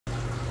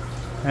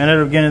I ended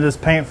up getting this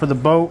paint for the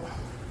boat,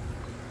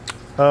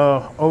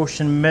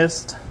 Ocean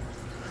Mist.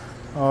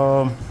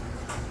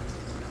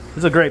 This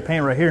is a great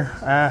paint right here.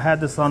 I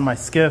had this on my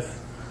skiff.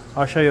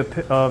 I'll show you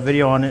a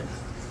video on it.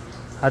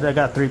 I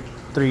got three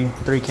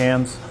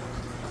cans.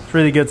 It's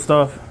really good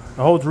stuff.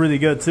 It holds really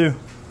good too.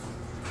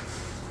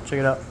 Check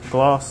it out,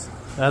 gloss.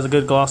 It has a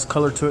good gloss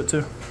color to it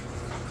too.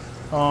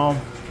 I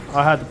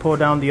had to pull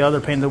down the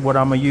other paint that what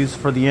I'm gonna use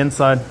for the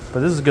inside,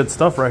 but this is good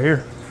stuff right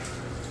here.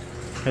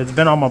 It's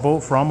been on my boat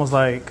for almost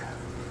like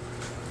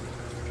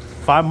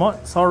 5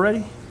 months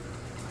already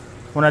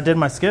when I did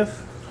my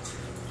skiff.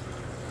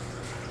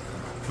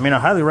 I mean, I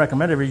highly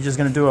recommend it if you're just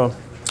gonna do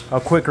a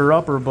quicker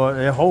upper, but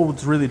it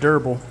holds really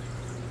durable.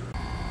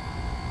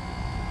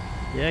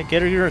 Yeah,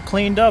 get her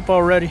cleaned up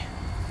already.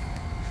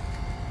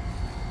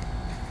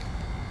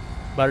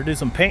 About to do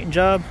some painting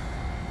job.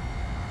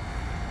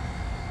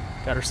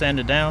 Got her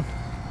sanded down.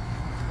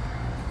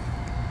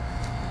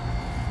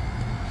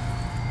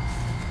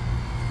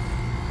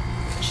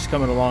 She's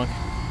coming along.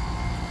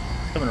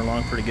 Coming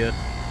along pretty good.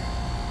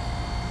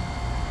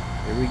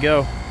 Here we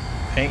go.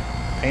 Paint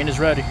is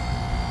ready.